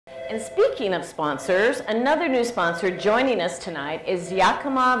And speaking of sponsors, another new sponsor joining us tonight is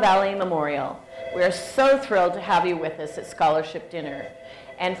Yakima Valley Memorial. We are so thrilled to have you with us at Scholarship Dinner.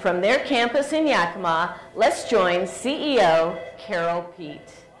 And from their campus in Yakima, let's join CEO Carole Peet.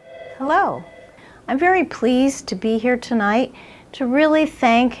 Hello. I'm very pleased to be here tonight to really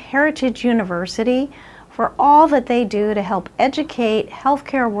thank Heritage University for all that they do to help educate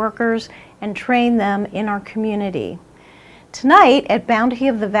healthcare workers and train them in our community. Tonight at Bounty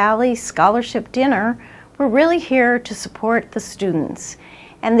of the Valley Scholarship Dinner, we're really here to support the students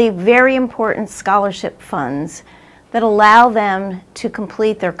and the very important scholarship funds that allow them to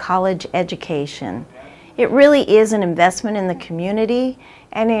complete their college education. It really is an investment in the community,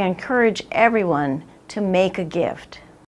 and I encourage everyone to make a gift.